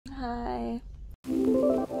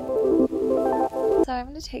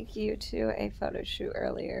to take you to a photo shoot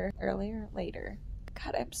later.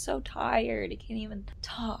 God, I'm so tired. I can't even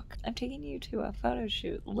talk. I'm taking you to a photo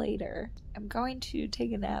shoot later. I'm going to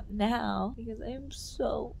take a nap now because I'm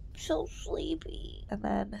so sleepy. And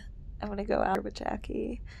then I'm gonna go out with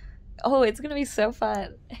Jackie. Oh, it's gonna be so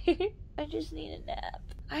fun. I just need a nap.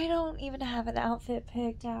 I don't even have an outfit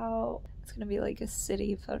picked out. It's gonna be like a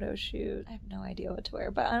city photo shoot. I have no idea what to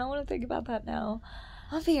wear, but I don't want to think about that now.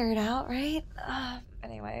 I'll figure it out, right?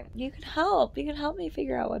 Anyway, you can help. You can help me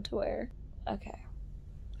figure out what to wear. Okay.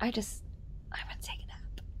 I'm gonna take a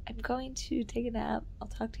nap. I'm going to take a nap. I'll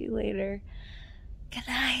talk to you later. Good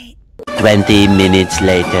night. 20 minutes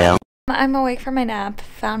later. I'm awake from my nap.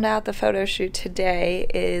 Found out the photo shoot today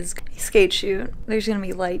is a skate shoot. There's gonna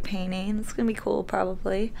be light painting. It's gonna be cool,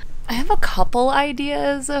 probably. I have a couple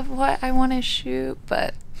ideas of what I want to shoot,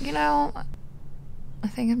 but you know, I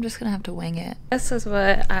think I'm just gonna have to wing it. This is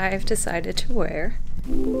what I've decided to wear.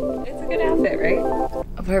 It's a good outfit, right?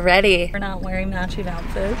 We're ready. We're not wearing matching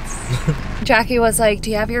outfits. Jackie was like, do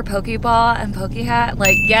you have your Pokeball and Poke Hat?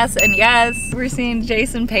 Like, yes and yes. We're seeing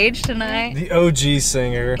Jason Page tonight. The OG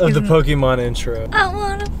singer of the Pokemon intro. I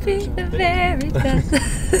wanna be the very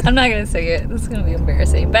best. I'm not gonna sing it. This is gonna be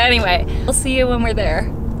embarrassing. But anyway, we'll see you when we're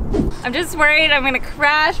there. I'm just worried I'm gonna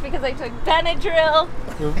crash because I took Benadryl.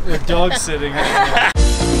 We're dog sitting.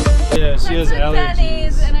 Yeah, she has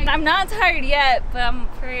allergies. And I'm not tired yet, but I'm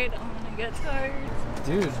afraid I'm gonna get tired.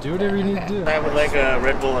 Dude, do whatever you need to do. I would like a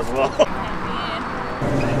Red Bull as well.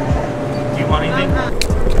 Do you want anything?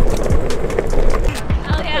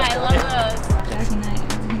 Oh yeah, I love those. Jackie and I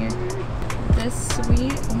are here. This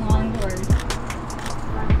sweet longboard.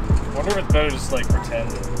 I wonder if it's better just like pretend.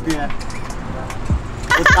 Yeah.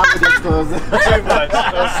 It's not gets closed. Too much.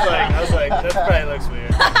 I was like, that probably looks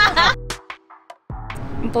weird.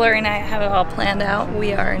 Blurry and I have it all planned out.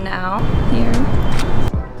 We are now here.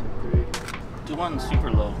 Do one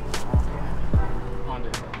super low.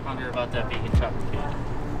 Ponder about that vegan chocolate cake.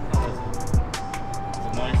 Is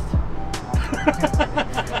it moist?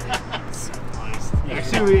 So moist.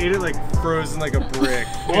 Actually, we ate it like frozen like a brick.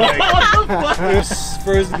 It was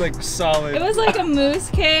frozen like solid. It was like a mousse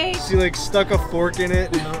cake. She like stuck a fork in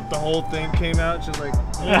it and the whole thing came out. She was like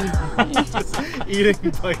just eating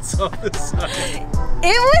bites off the side.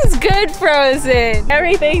 It was good frozen.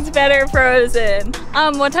 Everything's better frozen.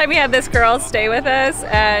 One time we had this girl stay with us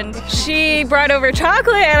and she brought over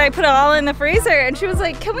chocolate and I put it all in the freezer and she was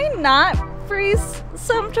like, can we not freeze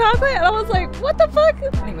some chocolate? And I was like, what the fuck?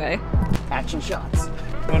 Anyway. Action shots.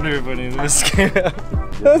 I wonder if any of this came out.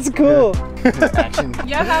 That's cool. Action.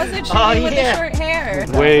 Yeah, how's it shooting with the short hair?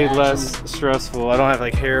 Way less stressful. I don't have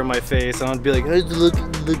like hair in my face. I don't have to be like, oh, does it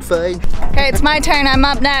look fine? Okay, it's my turn. I'm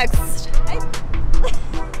up next.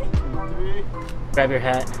 Grab your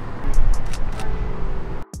hat.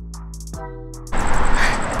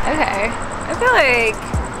 Okay, I feel like,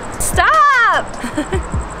 stop!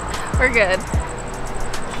 We're good.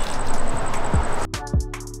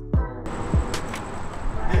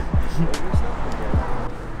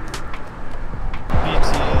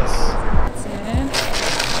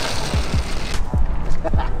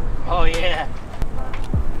 Oh yeah.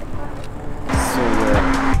 So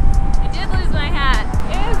I did lose my hat.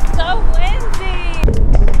 It is so windy.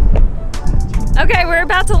 Okay, we're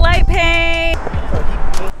about to light paint.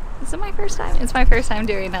 Is it my first time? It's my first time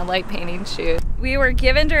doing a light painting shoot. We were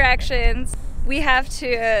given directions. We have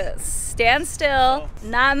to stand still,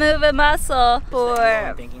 not move a muscle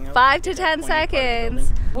for 5 to 10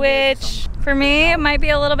 seconds, which for me it might be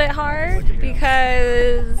a little bit hard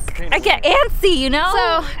because I get antsy, you know?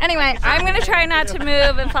 So anyway, I'm gonna try not to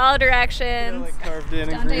move and follow directions.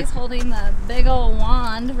 Dante's holding the big old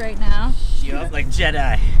wand right now. Yup, like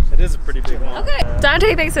Jedi. It is a pretty big wand. Okay.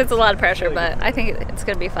 Dante thinks it's a lot of pressure, but I think it's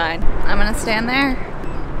gonna be fine. I'm gonna stand there.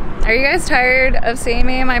 Are you guys tired of seeing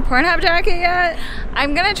me in my Pornhub jacket yet?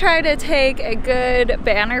 I'm gonna try to take a good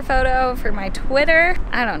banner photo for my Twitter.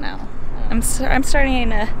 I don't know. I'm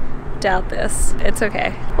starting to doubt this. It's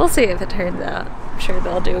okay. We'll see if it turns out. I'm sure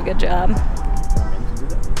they'll do a good job.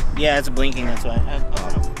 Yeah, it's blinking, that's why.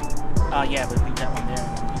 Oh yeah, but leave that one there.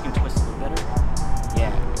 You can twist it a little better.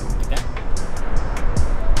 Yeah, like that.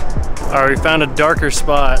 Alright, we found a darker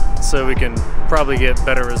spot so we can probably get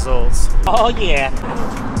better results. Oh yeah.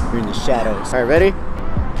 We're in the shadows. Alright, ready?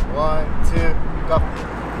 1, 2, go.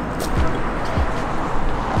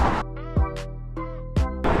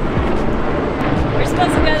 We're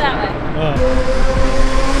supposed to go that way.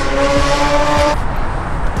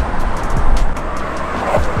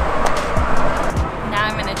 Now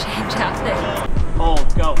I'm gonna change outfit. Hold,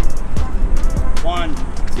 go. 1,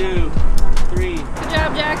 2, 3. Good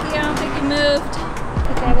job, Jackie. I don't think you moved.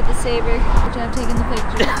 Guy with the saber. Good job taking the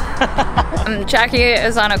picture. Jackie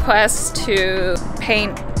is on a quest to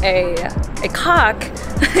paint a cock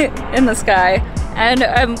in the sky,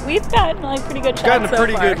 and we've gotten like pretty good shots. Gotten a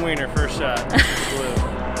pretty so far. good wiener first shot. Blue.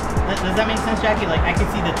 Does that make sense, Jackie? Like I can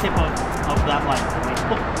see the tip of that light. Wait,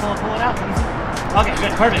 pull it out. Let me see. Okay,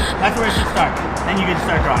 good, perfect. That's where it should start. Then you can just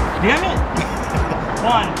start drawing. Damn it!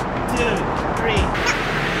 1, 2, 3.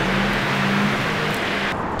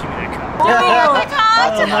 Give me that cock. Oh, the cock!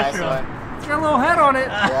 That's a nice one. It's got a little head on it.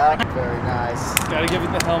 Yeah, very nice. Gotta give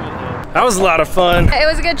it the helmet though. That was a lot of fun. It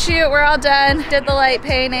was a good shoot. We're all done. Did the light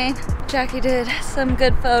painting. Jackie did some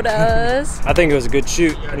good photos. I think it was a good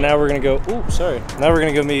shoot. And now we're gonna go, ooh, sorry. Now we're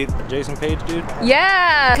gonna go meet Jason Page, dude.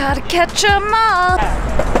 Yeah, gotta catch them all.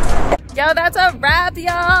 Yo, that's a wrap,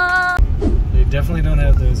 y'all. They definitely don't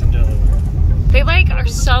have those in Delaware. They like are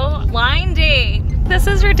so blinding. This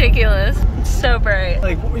is ridiculous. It's so bright.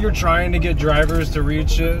 Like, you're trying to get drivers to read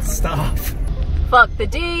shit. Stop. Fuck the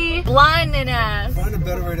D. Blinding ass. Find a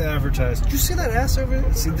better way to advertise. Did you see that ass over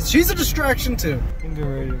there? See, she's a distraction too. You can go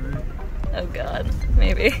right. Oh God,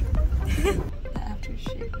 maybe. After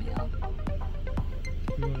shoot meal.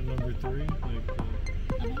 You want number 3? Like,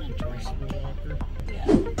 I'm gonna drink. Walker? Yeah.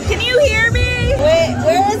 Can you hear me? Wait,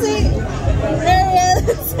 where is he? There he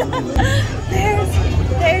is.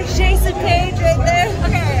 There's Jason Page right there.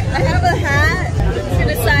 Okay, I have a hat. I'm just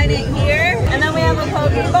gonna sign it here. And then we have a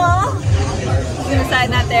Pokeball. I'm gonna sign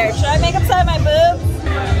that there. Should I make him sign my boobs?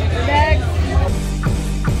 Next.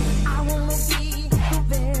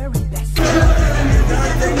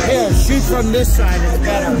 Here, shoot from this side, it's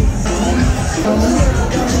better.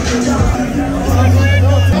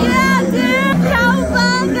 Yeah, dude,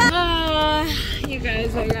 cowabunga! You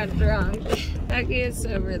guys, I got drunk. Jackie is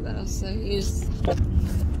sober though, so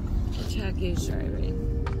Jackie's driving.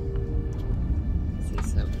 Is he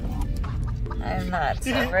sober? I'm not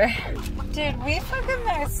sober. Dude, we fucking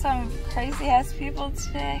met some crazy ass people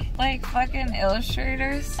today. Like fucking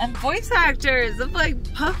illustrators and voice actors of like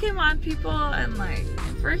Pokemon people and like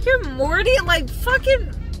Rick and Morty, like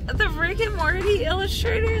fucking the Rick and Morty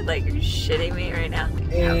illustrator. Like, are you shitting me right now?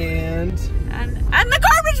 And the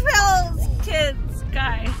Garbage Pails Kids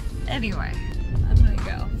guy. Anyway, I'm gonna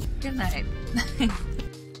go. Good night.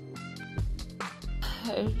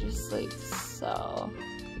 I'm just like so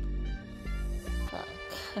drunk.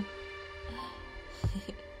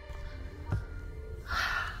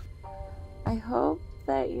 I hope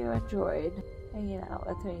that you enjoyed hanging out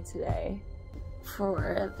with me today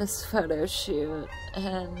for this photo shoot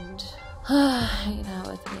and hanging out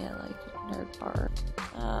with me at like Nerd Bar.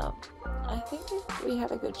 I think we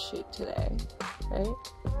had a good shoot today, right?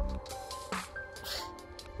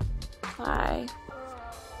 Bye.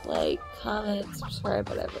 Like, comment, subscribe,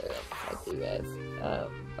 whatever. Fuck you guys.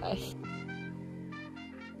 Bye.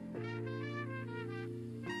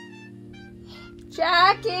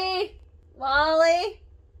 Jackie! Molly!